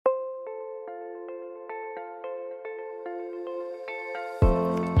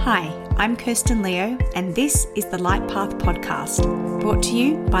Hi, I'm Kirsten Leo, and this is the Light Path Podcast, brought to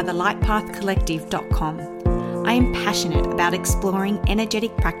you by the lightpathcollective.com. I am passionate about exploring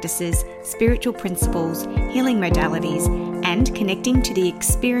energetic practices, spiritual principles, healing modalities, and connecting to the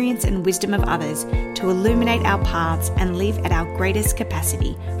experience and wisdom of others to illuminate our paths and live at our greatest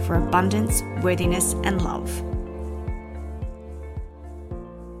capacity for abundance, worthiness, and love.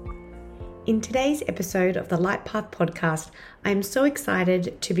 In today's episode of the Light Path Podcast, I am so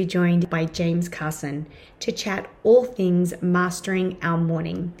excited to be joined by James Carson to chat all things mastering our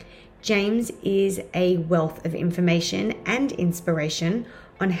morning. James is a wealth of information and inspiration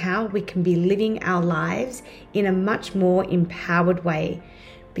on how we can be living our lives in a much more empowered way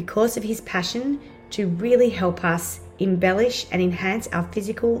because of his passion to really help us embellish and enhance our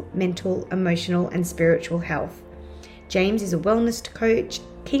physical, mental, emotional, and spiritual health. James is a wellness coach,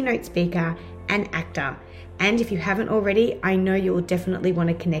 keynote speaker, and actor. And if you haven't already, I know you will definitely want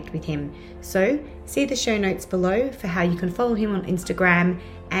to connect with him. So see the show notes below for how you can follow him on Instagram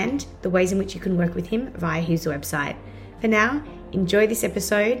and the ways in which you can work with him via his website. For now, enjoy this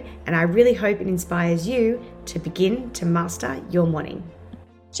episode, and I really hope it inspires you to begin to master your morning.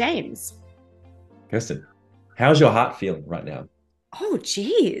 James. Kirsten, how's your heart feeling right now? Oh,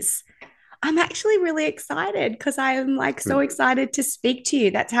 geez. I'm actually really excited because I am so excited to speak to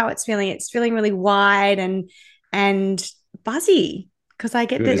you. That's how it's feeling. It's feeling really wide and buzzy because I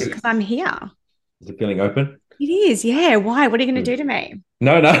get this because I'm here. Is it feeling open? It is, yeah. Why? What are you going to do to me?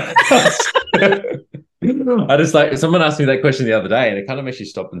 No. I just someone asked me that question the other day, and it kind of makes you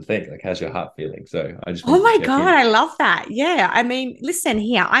stop and think, how's your heart feeling? So I just oh my God, I love that. Yeah. I mean, listen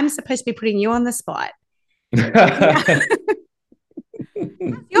here, I'm supposed to be putting you on the spot. How's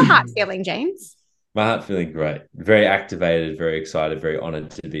your heart feeling, James? My heart feeling great. Very activated, very excited, very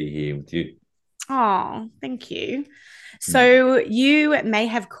honored to be here with you. Oh, thank you. So you may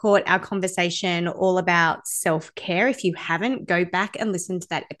have caught our conversation all about self-care. If you haven't, go back and listen to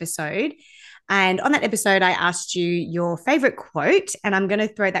that episode. And on that episode, I asked you your favorite quote, and I'm going to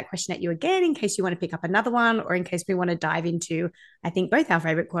throw that question at you again in case you want to pick up another one or in case we want to dive into, I think, both our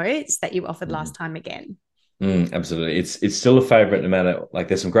favorite quotes that you offered last time again. Absolutely. It's still a favorite no matter,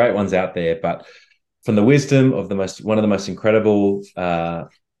 there's some great ones out there, but from the wisdom of one of the most incredible,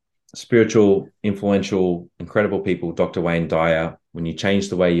 spiritual, influential, incredible people, Dr. Wayne Dyer, when you change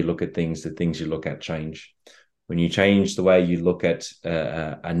the way you look at things, the things you look at change. When you change the way you look at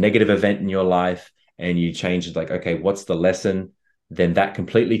a negative event in your life and you change it okay, what's the lesson? Then that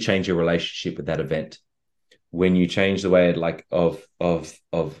completely changes your relationship with that event. When you change the way of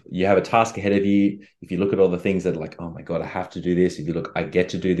you have a task ahead of you, if you look at all the things that oh my God, I have to do this. If you look, I get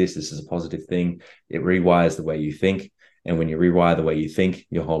to do this. This is a positive thing. It rewires the way you think. And when you rewire the way you think,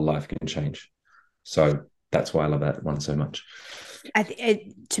 your whole life can change. So that's why I love that one so much.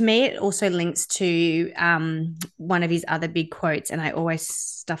 To me, it also links to one of his other big quotes, and I always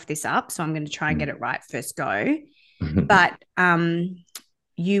stuff this up, so I'm going to try and get it right first go. But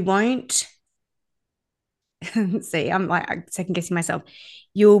you won't see. I'm second guessing myself.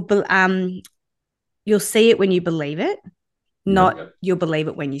 You'll see it when you believe it, not you'll believe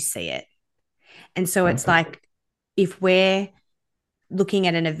it when you see it. And so it's if we're looking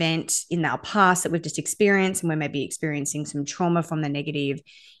at an event in our past that we've just experienced and we're maybe experiencing some trauma from the negative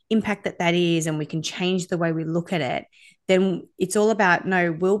impact that is, and we can change the way we look at it, then it's all about,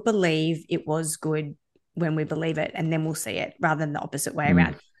 no, we'll believe it was good when we believe it, and then we'll see it rather than the opposite way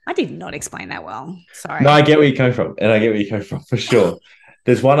around. I did not explain that well. Sorry. No, I get where you're coming from, and I get where you're coming from for sure.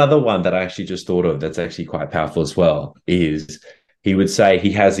 There's one other one that I actually just thought of that's actually quite powerful as well, is he would say, he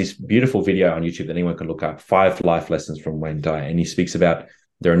has this beautiful video on YouTube that anyone can look up, 5 life lessons from Wayne Dyer. And he speaks about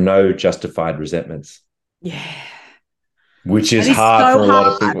there are no justified resentments. Yeah. Which is hard for a lot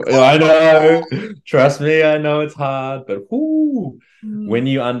of people. I know. Trust me, I know it's hard. But when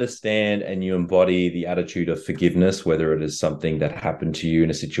you understand and you embody the attitude of forgiveness, whether it is something that happened to you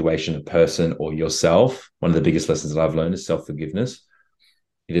in a situation, a person, or yourself, one of the biggest lessons that I've learned is self-forgiveness.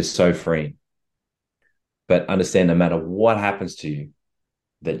 It is so freeing. But understand, no matter what happens to you,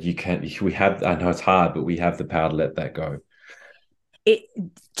 that I know it's hard, but we have the power to let that go.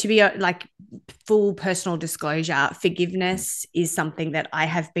 To be full personal disclosure, forgiveness is something that I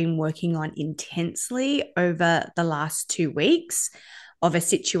have been working on intensely over the last 2 weeks of a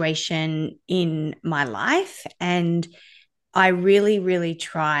situation in my life. And I really, really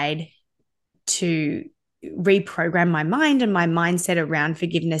tried to reprogram my mind and my mindset around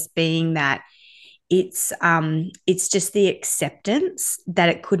forgiveness being that it's just the acceptance that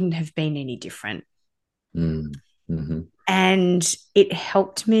it couldn't have been any different. And it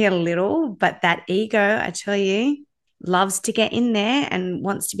helped me a little, but that ego, I tell you, loves to get in there and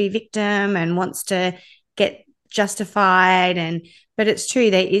wants to be victim and wants to get justified. But it's true,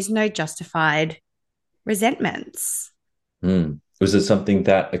 there is no justified resentments. Was it something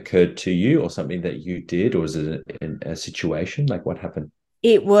that occurred to you or something that you did, or was it a situation? Like what happened?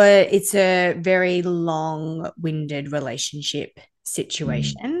 It's a very long-winded relationship Mm.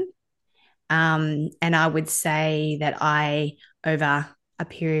 situation. And I would say that I, over a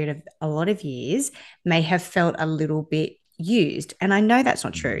period of a lot of years, may have felt a little bit used. And I know that's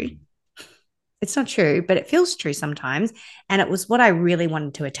not true. Mm. It's not true, but it feels true sometimes. And it was what I really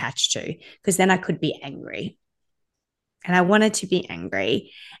wanted to attach to, because then I could be angry. And I wanted to be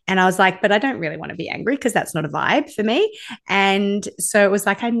angry. And I was like, but I don't really want to be angry because that's not a vibe for me. And so it was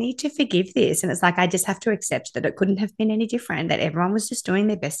like, I need to forgive this. And it's like, I just have to accept that it couldn't have been any different, that everyone was just doing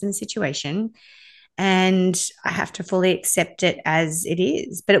their best in the situation. And I have to fully accept it as it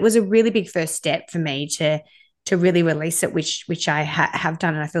is. But it was a really big first step for me to really release it, which I have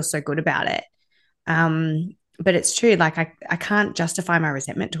done. And I feel so good about it. But it's true. Like I can't justify my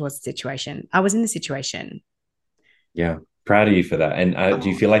resentment towards the situation. I was in the situation. Yeah, proud of you for that. And do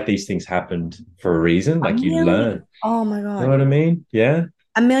you Oh, feel like these things happened for a reason? a Like you million. learn, Oh my you know God. what I mean? Yeah.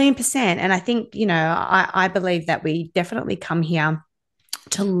 1,000,000%. And I think, I believe that we definitely come here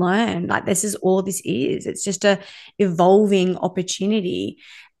to learn. Like this is all this is. It's just a evolving opportunity.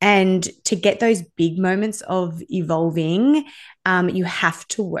 And to get those big moments of evolving, you have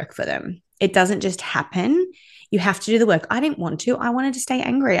to work for them. It doesn't just happen. You have to do the work. I didn't want to. I wanted to stay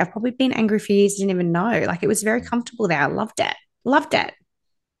angry. I've probably been angry for years, didn't even know. Like it was very comfortable there. I loved it. Loved it.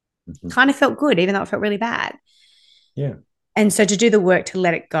 Mhm. Kind of felt good, even though it felt really bad. Yeah. And so to do the work to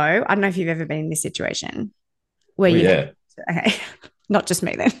let it go, I don't know if you've ever been in this situation where Oh you've, yeah. okay, not just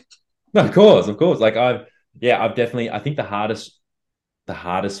me then. No, of course, of course. Like I've definitely, I think the hardest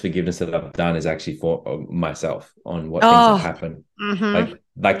forgiveness that I've done is actually for myself on what things have Oh, happened. mm-hmm.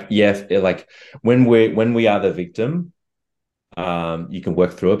 Yeah, like when we are the victim, you can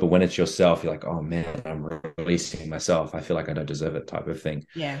work through it, but when it's yourself, you're like, oh man, I'm releasing myself. I feel like I don't deserve it, type of thing.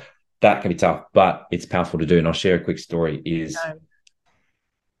 Yeah. That can be tough, but it's powerful to do. And I'll share a quick story. Is No.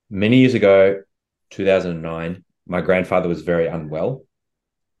 many years ago, 2009, my grandfather was very unwell.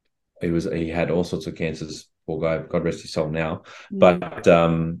 He had all sorts of cancers. Poor guy, God rest his soul now. Mm. But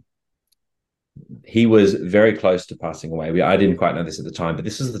he was very close to passing away. I didn't quite know this at the time, but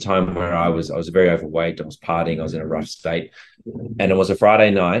this is the time where I was very overweight. I was partying. I was in a rough state, and it was a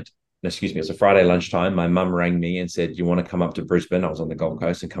Friday night. Excuse me, it was a Friday lunchtime. My mum rang me and said, "You want to come up to Brisbane?" I was on the Gold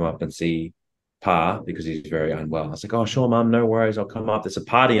Coast and come up and see Pa because he's very unwell. I was like, "Oh, sure, mum, no worries. I'll come up. There's a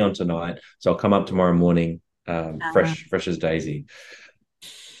party on tonight, so I'll come up tomorrow morning, Uh, fresh as daisy."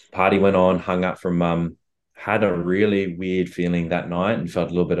 Party went on, hung up from mum, had a really weird feeling that night and felt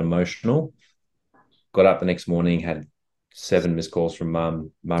a little bit emotional. Got up the next morning, had 7 missed calls from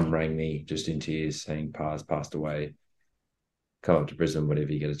mum. Mum rang me just in tears saying, Pa's passed away. Come up to Brisbane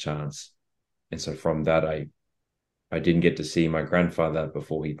whenever you get a chance. And so from that, I didn't get to see my grandfather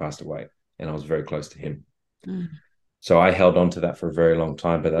before he passed away. And I was very close to him. mm, So I held on to that for a very long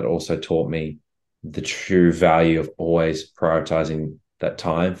time, but that also taught me the true value of always prioritizing that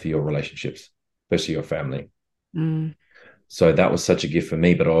time for your relationships, especially your family. mm, So that was such a gift for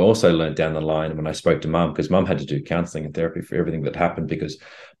me. But I also learned down the line when I spoke to mum, because mum had to do counseling and therapy for everything that happened because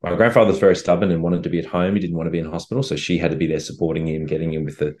my grandfather was very stubborn and wanted to be at home. He didn't want to be in hospital. So she had to be there supporting him, getting him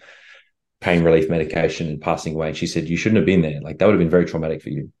with the pain relief medication and passing away. And she said, you shouldn't have been there. Like that would have been very traumatic for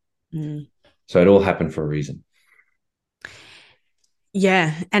you. mm. So it all happened for a reason.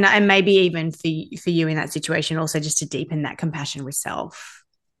 Yeah. And maybe even for you in that situation, also just to deepen that compassion with self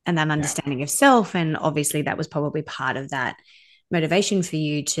and that Yeah, understanding of self. And obviously that was probably part of that motivation for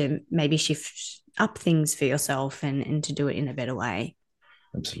you to maybe shift up things for yourself and to do it in a better way.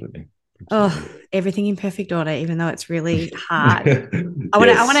 absolutely. Oh, Absolutely. everything in perfect order, even though it's really hard. Yes.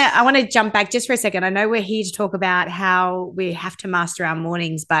 I want to jump back just for a second. I know we're here to talk about how we have to master our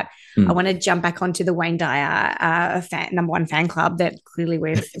mornings, but I Mm. want to jump back onto the Wayne Dyer number one fan club that clearly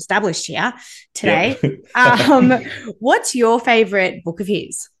we've established here Yep. today. Um, what's your favorite book of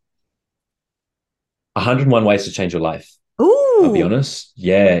his? 101 Ways to Change Your Life. I'll be Ooh, honest.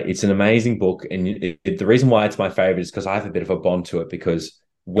 Yeah, it's an amazing book. And the reason why it's my favorite is because I have a bit of a bond to it because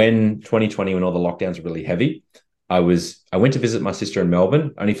when 2020, when all the lockdowns were really heavy, I went to visit my sister in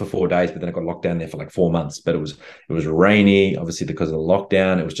Melbourne only for 4 days, but then I got locked down there for like 4 months. But it was rainy, obviously because of the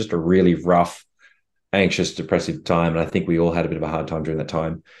lockdown. It was just a really rough, anxious, depressive time. And I think we all had a bit of a hard time during that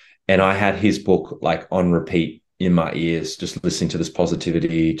time. And I had his book like on repeat in my ears, just listening to this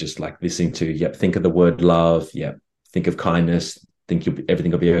positivity, just like listening to, yep, think of the word love, yep, think of kindness, think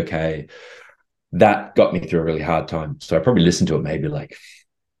everything will be okay. That got me through a really hard time. So I probably listened to it maybe like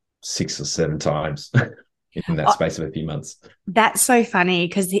 6 or 7 times in that Oh, space of a few months. that's so funny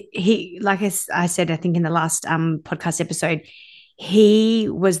because he like I said, I think in the last podcast episode, he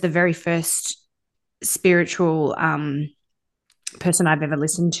was the very first spiritual person I've ever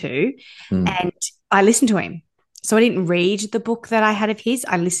listened to. Mm, And I listened to him. So I didn't read the book that I had of his.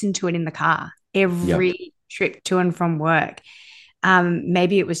 I listened to it in the car yeah. every trip to and from work.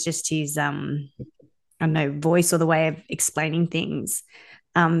 Maybe it was just his I don't know, voice or the way of explaining things.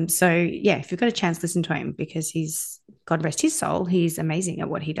 So yeah, if you've got a chance, listen to him because he's, God rest his soul, he's amazing at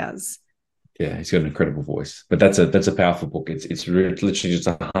what he does. Yeah, he's got an incredible voice. But that's a powerful book. It's literally just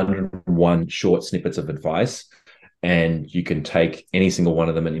 101 short snippets of advice, and you can take any single one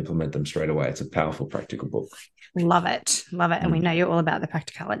of them and implement them straight away. It's a powerful, practical book. Love it. Love it. And we Mm, know you're all about the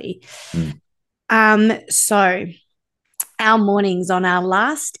practicality. mm. So our mornings, on our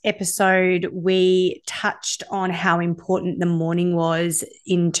last episode, we touched on how important the morning was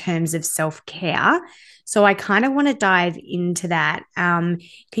in terms of self-care. So I kind of want to dive into that. Can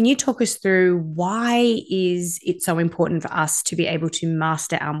you talk us through why is it so important for us to be able to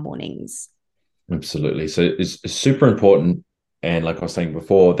master our mornings? Absolutely. So it's super important. And like I was saying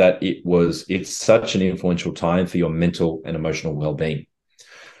before, that it's such an influential time for your mental and emotional well-being.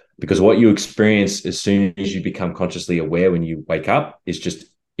 Because what you experience as soon as you become consciously aware when you wake up is just,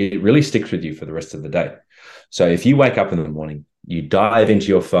 it really sticks with you for the rest of the day. So if you wake up in the morning, you dive into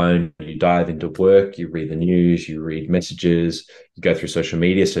your phone, you dive into work, you read the news, you read messages, you go through social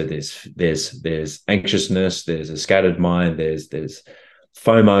media. So there's anxiousness, there's a scattered mind, there's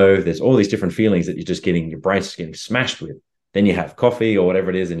FOMO, there's all these different feelings that you're just getting, your brain's just getting smashed with. Then you have coffee or whatever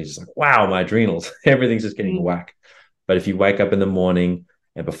it is, and you're just like, wow, my adrenals, everything's just getting Mm. whack. But if you wake up in the morning,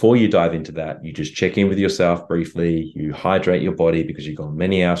 and before you dive into that, you just check in with yourself briefly, you hydrate your body because you've gone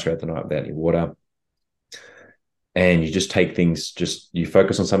many hours throughout the night without any water, and you just take things, just you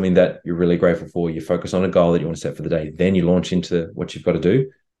focus on something that you're really grateful for, you focus on a goal that you want to set for the day, then you launch into what you've got to do.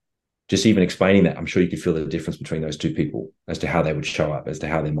 Just even explaining that, I'm sure you could feel the difference between those two people as to how they would show up, as to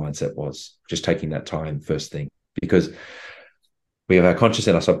how their mindset was, just taking that time first thing. Because we have our conscious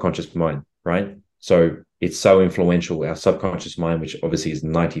and our subconscious mind, right? So it's so influential. Our subconscious mind, which obviously is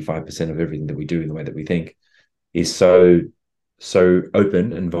 95% of everything that we do in the way that we think, is so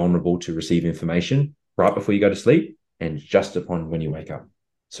open and vulnerable to receive information right before you go to sleep and just upon when you wake up.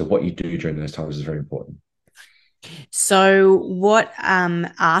 So what you do during those times is very important. So, what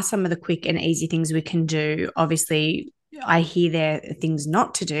are some of the quick and easy things we can do? Obviously, I hear there are things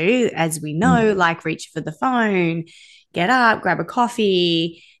not to do, as we know, Mm, like reach for the phone, get up, grab a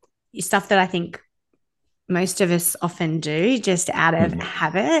coffee, stuff that I think most of us often do just out of mm.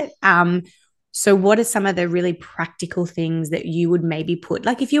 habit. So, what are some of the really practical things that you would maybe put?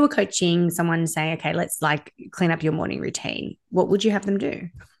 Like, if you were coaching someone saying, okay, let's like clean up your morning routine, what would you have them do?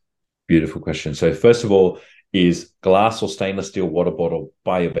 Beautiful question. So first of all, is glass or stainless steel water bottle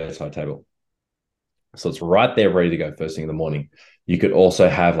by your bedside table. So it's right there ready to go first thing in the morning. You could also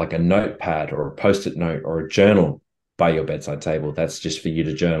have like a notepad or a post-it note or a journal by your bedside table. That's just for you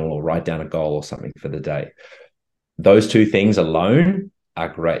to journal or write down a goal or something for the day. Those two things alone are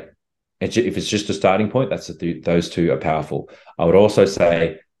great. If it's just a starting point, those two are powerful. I would also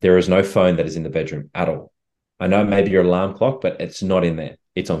say there is no phone that is in the bedroom at all. I know maybe your alarm clock, but it's not in there.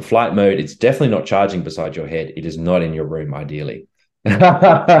 It's on flight mode. It's definitely not charging beside your head. It is not in your room, ideally.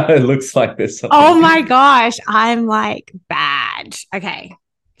 It looks like there's Oh something. my gosh, I'm like bad. Okay,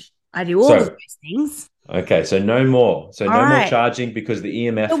 I do all of So, those things. okay, so no more. So All no more right. charging because the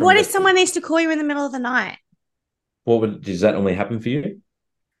EMF But from what if the someone needs to call you in the middle of the night? does that normally happen for you?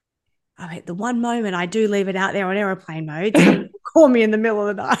 Oh, wait, the one moment I do leave it out there on airplane mode, so call me in the middle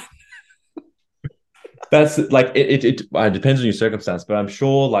of the night. That's like it depends on your circumstance, but I'm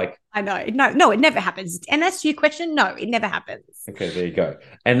sure like I know. No, it never happens. And that's your question. No, it never happens. okay, there you go.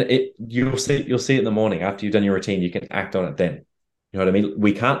 And you'll see it in the morning after you've done your routine, you can act on it then. You know what I mean?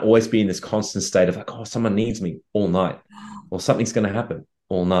 We can't always be in this constant state of like, oh, someone needs me all night, or something's going to happen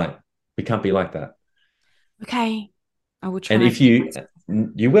all night. We can't be like that. Okay, I will And try. if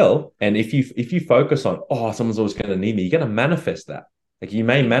you will, and if you focus on, oh, someone's always going to need me, you're going to manifest that. Like you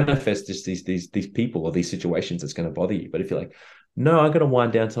may manifest just these people or these situations that's going to bother you. But if you're like, no, I'm going to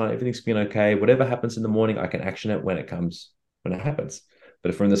wind down tonight, everything's been okay. Whatever happens in the morning, I can action it when it happens. But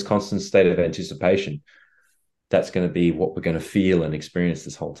if we're in this constant state of anticipation, that's going to be what we're going to feel and experience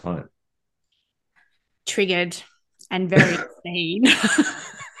this whole time. Triggered and very seen.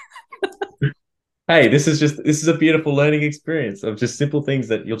 Hey, this is a beautiful learning experience of just simple things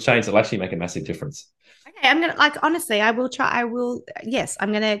that you'll change that'll actually make a massive difference. Okay, I'm gonna like honestly, I will try. I will. Yes,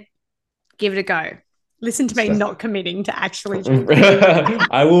 I'm gonna Give it a go. Listen to me So, not committing to actually.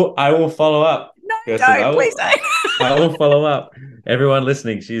 I will follow up. No, Kirsten. don't. Please don't. I will follow up. Everyone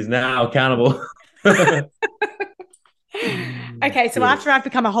listening, she's now accountable. Okay, so Good. after I've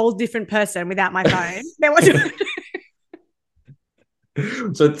become a whole different person without my phone, then what do I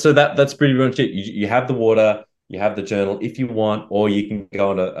do? So that's pretty much it. You have the water, you have the journal if you want, or you can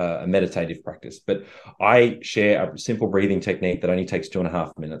go on a meditative practice. But I share a simple breathing technique that only takes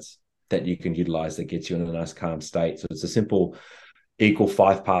 2.5 minutes that you can utilize that gets you in a nice calm state. So it's a simple equal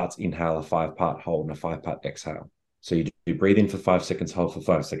 5 parts inhale, a 5-part hold, and a 5-part exhale. So you do breathe in for 5 seconds, hold for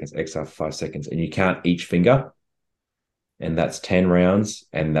 5 seconds, exhale for 5 seconds, and you count each finger. And that's 10 rounds,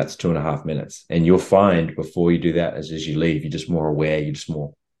 and that's 2.5 minutes. And you'll find before you do that, as you leave, you're just more aware, you're just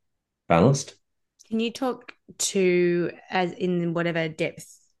more balanced. Can you talk to as in whatever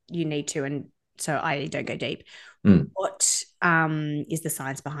depth you need to, and so I don't go deep. What is the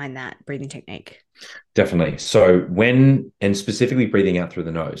science behind that breathing technique? Definitely. So and specifically breathing out through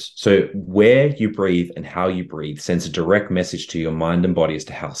the nose. So where you breathe and how you breathe sends a direct message to your mind and body as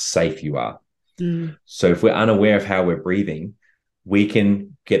to how safe you are. So if we're unaware of how we're breathing, we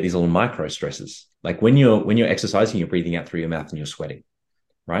can get these little micro stresses. Like when you're exercising, you're breathing out through your mouth and you're sweating,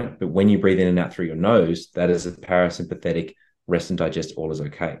 right? But when you breathe in and out through your nose, that is a parasympathetic rest and digest, all is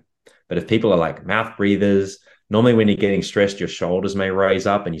okay. But if people are like mouth breathers, normally when you're getting stressed, your shoulders may raise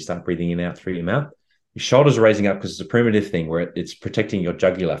up and you start breathing in and out through your mouth. Your shoulders are raising up because it's a primitive thing where it's protecting your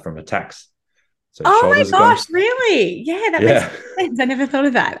jugular from attacks. So Oh my shoulders are gosh, going. really? Yeah, that makes sense. I never thought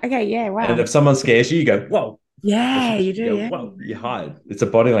of that. Okay, yeah, And wow. if someone scares you, you go, whoa. Yeah, you do, You go, yeah. whoa, you hide. It's a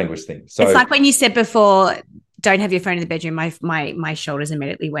body language thing. It's So like when you said before, don't have your phone in the bedroom. My shoulders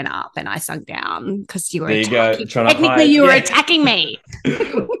immediately went up and I sunk down because you were there you go, attacking. trying to Technically, hide. you were Yeah. attacking me.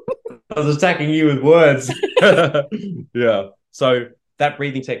 I was attacking you with words. Yeah. So that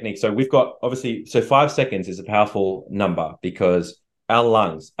breathing technique. So we've got obviously, so 5 seconds is a powerful number because our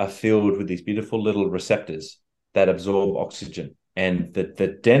lungs are filled with these beautiful little receptors that absorb oxygen. And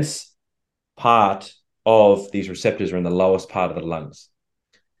the dense part of these receptors are in the lowest part of the lungs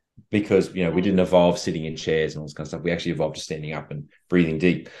because, we didn't evolve sitting in chairs and all this kind of stuff. We actually evolved just standing up and breathing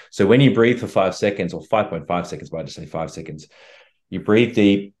deep. So when you breathe for 5 seconds or 5.5 seconds, but I just say 5 seconds, you breathe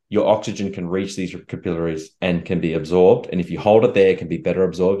deep, your oxygen can reach these capillaries and can be absorbed. And if you hold it there, it can be better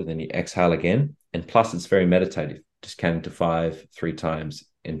absorbed. And then you exhale again. And plus, it's very meditative. Just count to 5, 3 times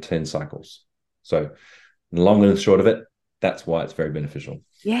in 10 cycles. So the long and the short of it, that's why it's very beneficial.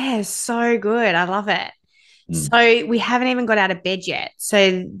 Yeah, so good. I love it. So we haven't even got out of bed yet.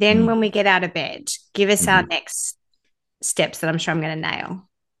 So then when we get out of bed, give us our next steps that I'm sure I'm going to nail.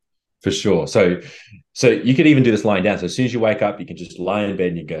 For sure. So you could even do this lying down. So as soon as you wake up, you can just lie in bed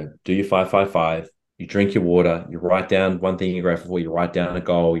and you go, do your 5-5-5. You drink your water. You write down one thing you're grateful for. You write down a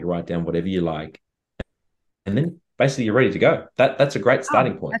goal. You write down whatever you like. And then basically you're ready to go. That's a great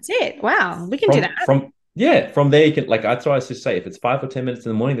starting point. That's it. Wow. We can do that. From there you can, like I try to say, if it's 5 or 10 minutes in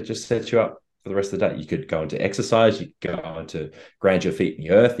the morning, that just sets you up for the rest of the day. You could go into exercise, you could go into ground your feet in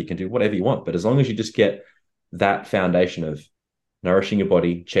the earth, you can do whatever you want. But as long as you just get that foundation of nourishing your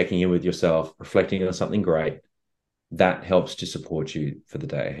body, checking in with yourself, reflecting on something great, that helps to support you for the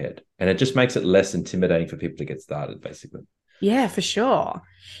day ahead. And it just makes it less intimidating for people to get started, basically. Yeah, for sure.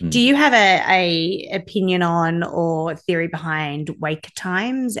 Do you have a opinion on or theory behind wake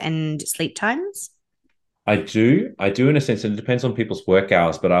times and sleep times? I do in a sense, and it depends on people's work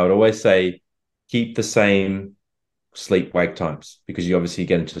hours, but I would always say keep the same sleep wake times because you obviously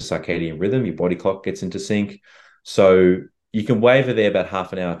get into circadian rhythm, your body clock gets into sync. So you can waver there about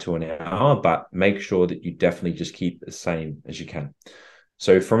half an hour to an hour, but make sure that you definitely just keep the same as you can.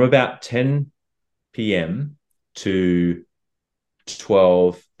 So from about 10 p.m. to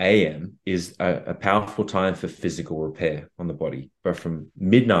 12 a.m. is a powerful time for physical repair on the body. But from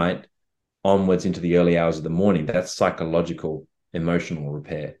midnight onwards into the early hours of the morning, that's psychological, emotional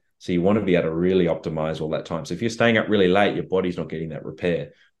repair. So you want to be able to really optimize all that time. So if you're staying up really late, your body's not getting that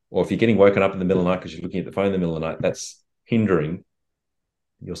repair. Or if you're getting woken up in the middle of the night because you're looking at the phone in the middle of the night, that's hindering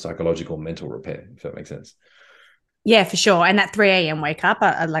your psychological mental repair, if that makes sense. Yeah, for sure. And that 3 a.m. wake up,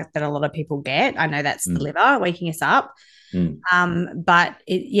 I like that a lot of people get. I know that's the liver waking us up. But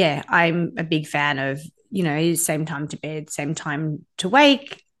I'm a big fan of, same time to bed, same time to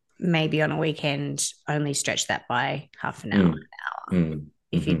wake, maybe on a weekend, only stretch that by half an hour,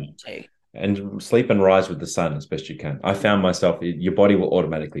 if you need to. And sleep and rise with the sun as best you can. I found myself, your body will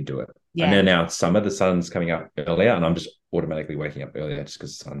automatically do it. Yeah. I know now it's summer, the sun's coming up earlier, and I'm just automatically waking up earlier just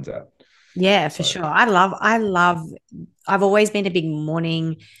because the sun's out. Yeah, for sure. I've always been a big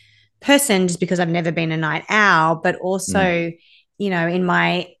morning person just because I've never been a night owl, but also, in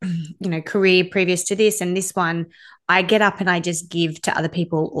my career previous to this, and this one, I get up and I just give to other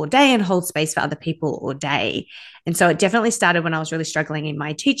people all day and hold space for other people all day. And so it definitely started when I was really struggling in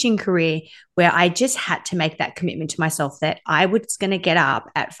my teaching career, where I just had to make that commitment to myself that I was going to get up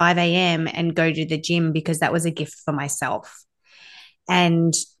at 5 a.m. and go to the gym because that was a gift for myself.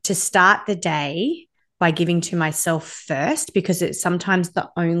 And to start the day by giving to myself first, because it's sometimes the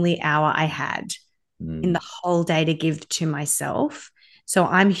only hour I had in the whole day to give to myself. So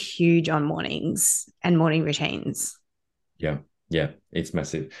I'm huge on mornings and morning routines. Yeah. Yeah. It's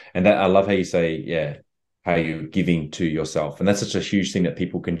massive. And that I love how you say, yeah, how you're giving to yourself. And that's such a huge thing that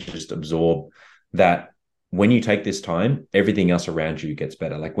people can just absorb, that when you take this time, everything else around you gets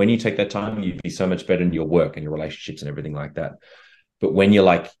better. Like when you take that time, you'd be so much better in your work and your relationships and everything like that. But when you're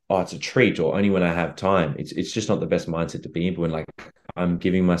like, oh, it's a treat, or only when I have time, it's just not the best mindset to be in. But when like I'm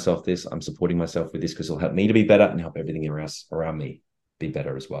giving myself this, I'm supporting myself with this because it'll help me to be better and help everything around me be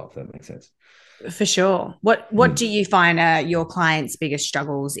better as well, if that makes sense. For sure. What do you find are your clients' biggest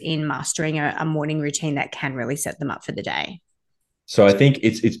struggles in mastering a morning routine that can really set them up for the day? So I think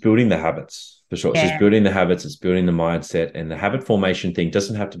it's building the habits for sure. So it's Yeah. building the habits, it's building the mindset, and the habit formation thing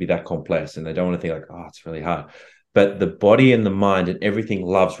doesn't have to be that complex. And they don't want to think like, oh, it's really hard. But the body and the mind and everything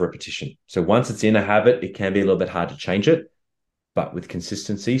loves repetition. So once it's in a habit, it can be a little bit hard to change it, but with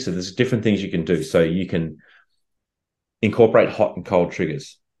consistency. So there's different things you can do. So you can incorporate hot and cold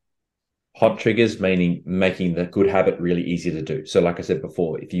triggers. Hot triggers meaning making the good habit really easy to do. So like I said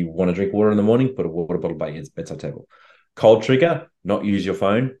before, if you want to drink water in the morning, put a water bottle by your bedside table. Cold trigger, not use your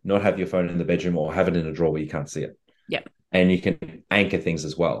phone, not have your phone in the bedroom, or have it in a drawer where you can't see it. Yep. And you can anchor things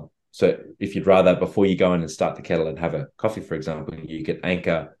as well. So if you'd rather, before you go in and start the kettle and have a coffee, for example, you could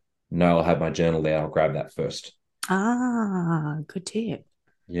anchor, no, I'll have my journal there, I'll grab that first. Ah, good tip.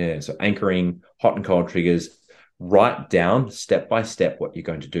 Yeah. So anchoring, hot and cold triggers, write down step by step what you're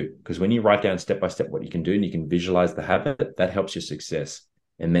going to do. Because when you write down step by step what you can do and you can visualize the habit, that helps your success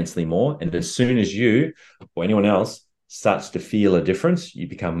immensely more. And as soon as you or anyone else starts to feel a difference, you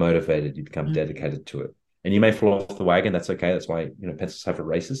become motivated, you become dedicated to it. And you may fall off the wagon. That's okay. That's why, pencils have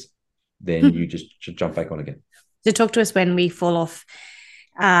races. Then you just should jump back on again. So talk to us when we fall off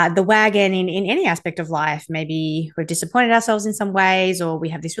the wagon in any aspect of life. Maybe we've disappointed ourselves in some ways, or we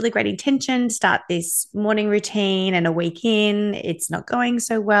have this really great intention to start this morning routine, and a week in, it's not going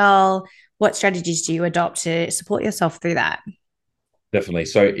so well. What strategies do you adopt to support yourself through that? Definitely.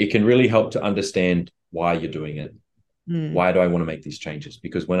 So it can really help to understand why you're doing it. Why do I want to make these changes?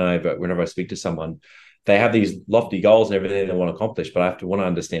 Because whenever I speak to someone, they have these lofty goals and everything they want to accomplish, but I have to want to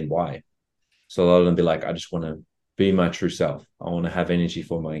understand why. So a lot of them be like, I just want to be my true self. I want to have energy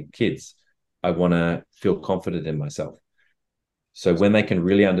for my kids. I want to feel confident in myself. So when they can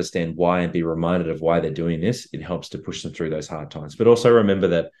really understand why and be reminded of why they're doing this, it helps to push them through those hard times. But also remember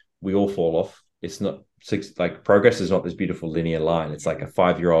that we all fall off. It's not like progress is not this beautiful linear line. It's like a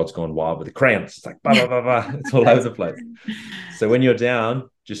 5-year-old's gone wild with the crayons. It's like blah, blah, blah, blah. It's all over the place. So when you're down,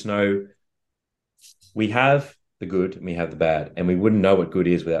 just know we have the good and we have the bad, and we wouldn't know what good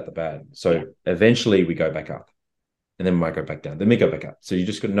is without the bad. So eventually we go back up, and then we might go back down. Then we go back up. So you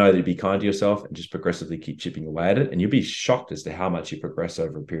just got to know that you be kind to yourself and just progressively keep chipping away at it. And you'll be shocked as to how much you progress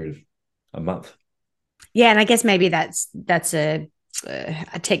over a period of a month. Yeah, and I guess maybe that's a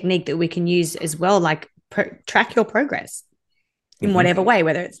technique that we can use as well, like track your progress in whatever way,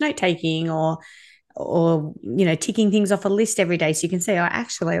 whether it's note taking or ticking things off a list every day, so you can say, oh,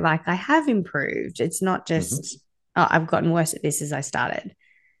 actually, like, I have improved. It's not just oh, I've gotten worse at this as I started.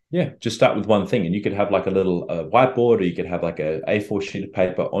 Yeah, just start with one thing, and you could have like a little whiteboard, or you could have like a A4 sheet of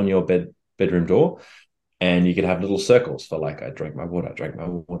paper on your bedroom door, and you could have little circles for like, I drank my water, I drank my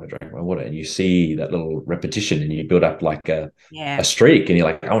water, I drank my water, and you see that little repetition, and you build up like a streak, and you're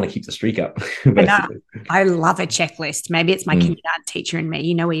like, I want to keep the streak up. Basically. I love a checklist. Maybe it's my kindergarten teacher and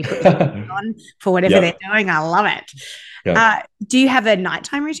me. Where you put the on for whatever they're doing. I love it. Yep. Do you have a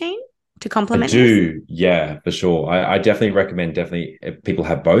nighttime routine to complement? I do. This? Yeah, for sure. I definitely recommend if people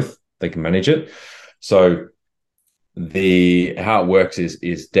have both, they can manage it. So how it works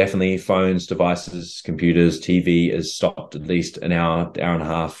is definitely phones, devices, computers, TV is stopped at least an hour and a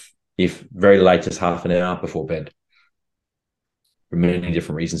half, if very late as half an hour before bed. For many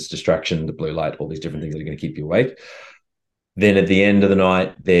different reasons, distraction, the blue light, all these different things that are going to keep you awake. Then at the end of the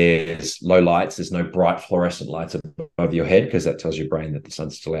night, there's low lights. There's no bright fluorescent lights above your head, because that tells your brain that the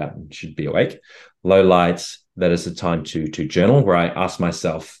sun's still out and should be awake. Low lights, that is the time to journal, where I ask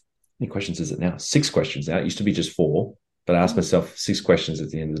myself, how many questions is it now? 6 questions now. It used to be just 4, but I ask myself 6 questions at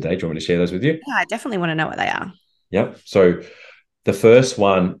the end of the day. Do you want me to share those with you? Yeah, I definitely want to know what they are. Yep. So the first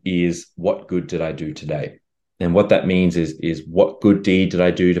one is, what good did I do today? And what that means is what good deed did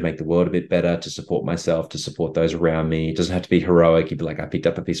I do to make the world a bit better, to support myself, to support those around me. It doesn't have to be heroic. You'd be like, I picked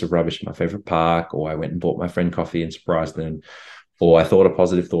up a piece of rubbish in my favorite park, or I went and bought my friend coffee and surprised them, or I thought a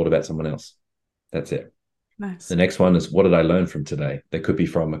positive thought about someone else. That's it. Nice. The next one is, what did I learn from today? That could be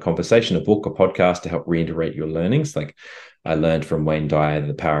from a conversation, a book, a podcast to help reiterate your learnings. Like I learned from Wayne Dyer,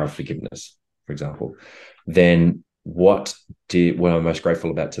 The Power of Forgiveness, for example. Then what am I most grateful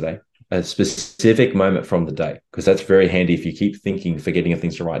about today? A specific moment from the day, because that's very handy if you keep thinking, forgetting of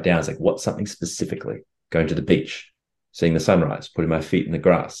things to write down. It's like, what's something specifically? Going to the beach, seeing the sunrise, putting my feet in the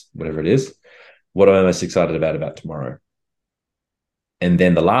grass, whatever it is. What am I most excited about tomorrow? And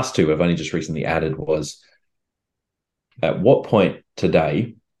then the last two I've only just recently added was, at what point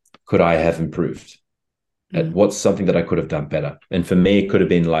today could I have improved? At what's something that I could have done better? And for me, it could have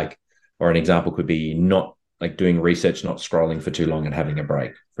been like, or an example could be not like doing research, not scrolling for too long and having a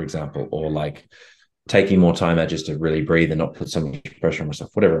break, for example, or like taking more time out just to really breathe and not put so much pressure on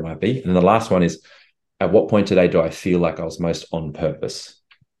myself, whatever it might be. And then the last one is, at what point today do I feel like I was most on purpose?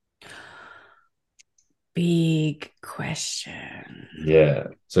 Big question. Yeah.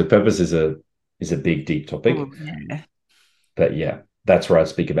 So purpose is a big, deep topic. Oh, yeah. But yeah, that's where I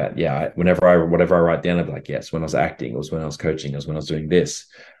speak about. Yeah, whatever I write down, I'm like, yes, when I was acting, it was when I was coaching, it was when I was doing this.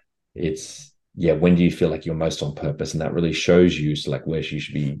 It's yeah, when do you feel like you're most on purpose? And that really shows you like where you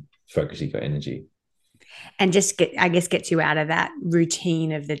should be focusing your energy. And just gets you out of that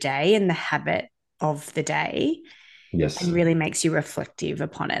routine of the day and the habit of the day, Yes. and really makes you reflective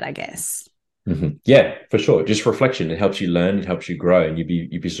upon it, I guess. Mm-hmm. Yeah, for sure. Just reflection. It helps you learn, it helps you grow. And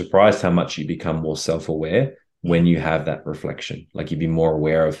you'd be surprised how much you become more self-aware when you have that reflection. Like you'd be more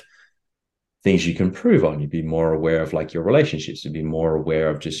aware of things you can improve on. You'd be more aware of like your relationships. You'd be more aware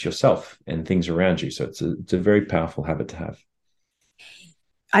of just yourself and things around you. So it's a very powerful habit to have.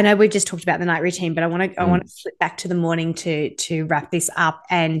 I know we've just talked about the night routine, but I want to flip back to the morning to wrap this up.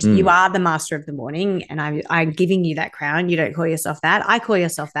 And you are the master of the morning, and I'm giving you that crown. You don't call yourself that. I call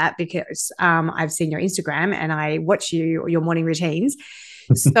yourself that because I've seen your Instagram and I watch your morning routines.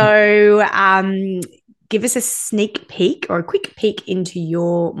 So give us a sneak peek or a quick peek into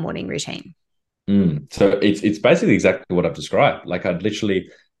your morning routine. So it's basically exactly what I've described. Like I'd literally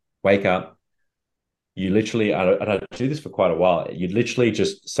wake up. You literally, and I do this for quite a while. You literally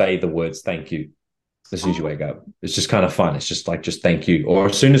just say the words "thank you" as soon as you wake up. It's just kind of fun. It's just like just thank you, or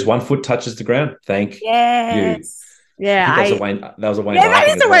as soon as one foot touches the ground, thank you. Yes. Yeah, I think that was a Wayne. Yeah, Dyer that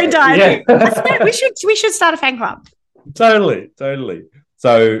thing is a well. Wayne Dyer. Yeah. we should start a fan club. Totally.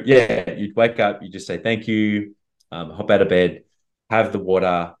 So yeah, you'd wake up, you just say thank you, hop out of bed, have the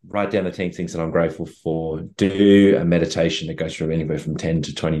water, write down the 10 things that I'm grateful for, do a meditation that goes through anywhere from 10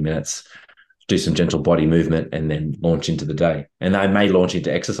 to 20 minutes, do some gentle body movement, and then launch into the day. And I may launch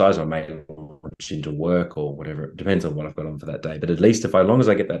into exercise, or I may launch into work or whatever. It depends on what I've got on for that day. But at least as long as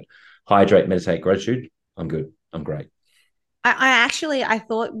I get that hydrate, meditate, gratitude, I'm good. I'm great. I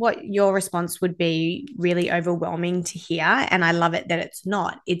thought what your response would be really overwhelming to hear. And I love it that it's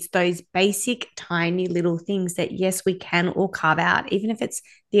not. It's those basic, tiny little things that, yes, we can all carve out, even if it's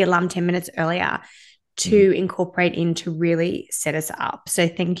the alarm 10 minutes earlier, to incorporate in to really set us up. So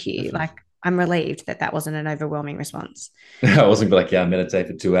thank you. Definitely. Like, I'm relieved that wasn't an overwhelming response. I wasn't like, yeah, I meditate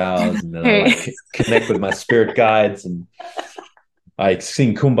for 2 hours and then I like connect with my spirit guides and I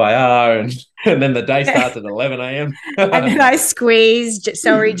sing Kumbaya and then the day starts at 11 a.m. And then I squeeze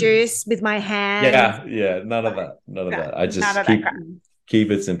celery juice with my hands. Yeah, none of that. I just keep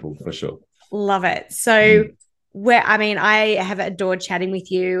it simple for sure. Love it. So I have adored chatting with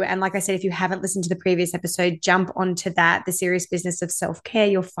you. And like I said, if you haven't listened to the previous episode, jump onto that, The Serious Business of Self-Care.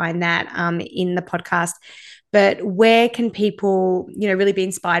 You'll find that in the podcast. But where can people, really be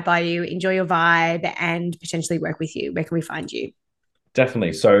inspired by you, enjoy your vibe, and potentially work with you? Where can we find you?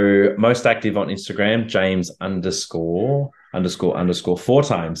 Definitely. So most active on Instagram, James __ 4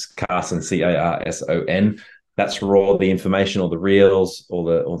 times Carson, Carson. That's where all the information, all the reels,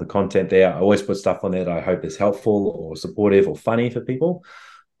 all the content there. I always put stuff on there that I hope is helpful or supportive or funny for people.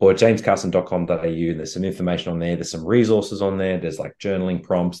 Or jamescarson.com.au. There's some information on there. There's some resources on there. There's like journaling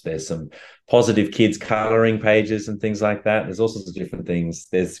prompts. There's some positive kids coloring pages and things like that. There's all sorts of different things.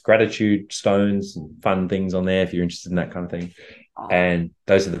 There's gratitude stones and fun things on there if you're interested in that kind of thing. And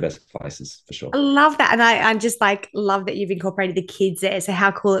those are the best places for sure. I love that. And I'm just like, love that you've incorporated the kids there. So how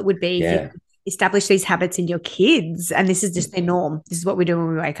cool it would be if you establish these habits in your kids and this is just their norm. This is what we do when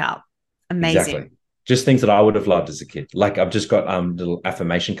we wake up. Amazing. Exactly. Just things that I would have loved as a kid. Like I've just got little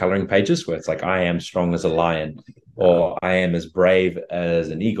affirmation coloring pages where it's like, I am strong as a lion, or I am as brave as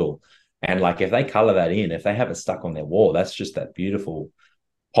an eagle. And like, if they color that in, if they have it stuck on their wall, that's just that beautiful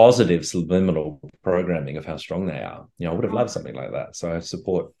positive subliminal programming of how strong they are. I would have loved something like that. So I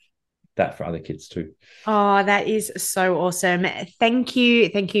support that for other kids too. Oh, that is so awesome. Thank you.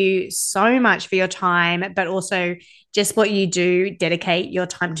 Thank you so much for your time, but also just what you do, dedicate your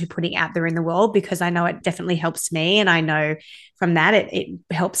time to putting out there in the world, because I know it definitely helps me. And I know from that, it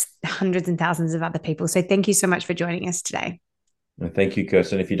helps hundreds and thousands of other people. So thank you so much for joining us today. Thank you,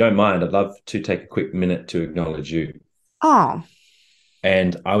 Kirsten. If you don't mind, I'd love to take a quick minute to acknowledge you. Oh,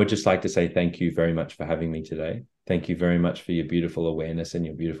 And I would just like to say thank you very much for having me today. Thank you very much for your beautiful awareness and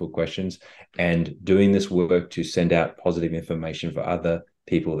your beautiful questions, and doing this work to send out positive information for other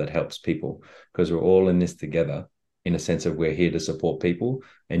people that helps people, because we're all in this together in a sense of we're here to support people,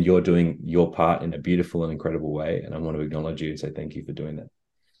 and you're doing your part in a beautiful and incredible way. And I want to acknowledge you and say thank you for doing that.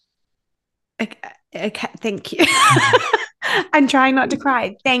 okay. Thank you. I'm trying not to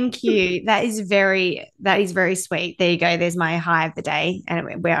cry. Thank you. That is very sweet. There you go. There's my high of the day.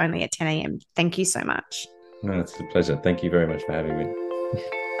 And we're only at 10 a.m. Thank you so much. No, it's a pleasure. Thank you very much for having me.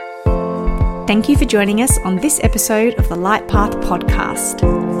 Thank you for joining us on this episode of the Light Path podcast.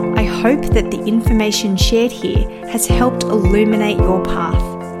 I hope that the information shared here has helped illuminate your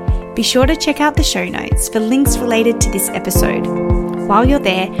path. Be sure to check out the show notes for links related to this episode. While you're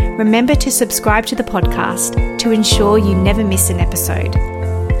there, remember to subscribe to the podcast to ensure you never miss an episode.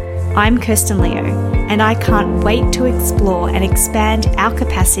 I'm Kirsten Leo, and I can't wait to explore and expand our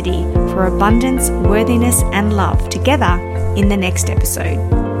capacity for abundance, worthiness, and love together in the next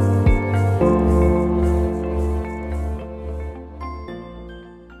episode.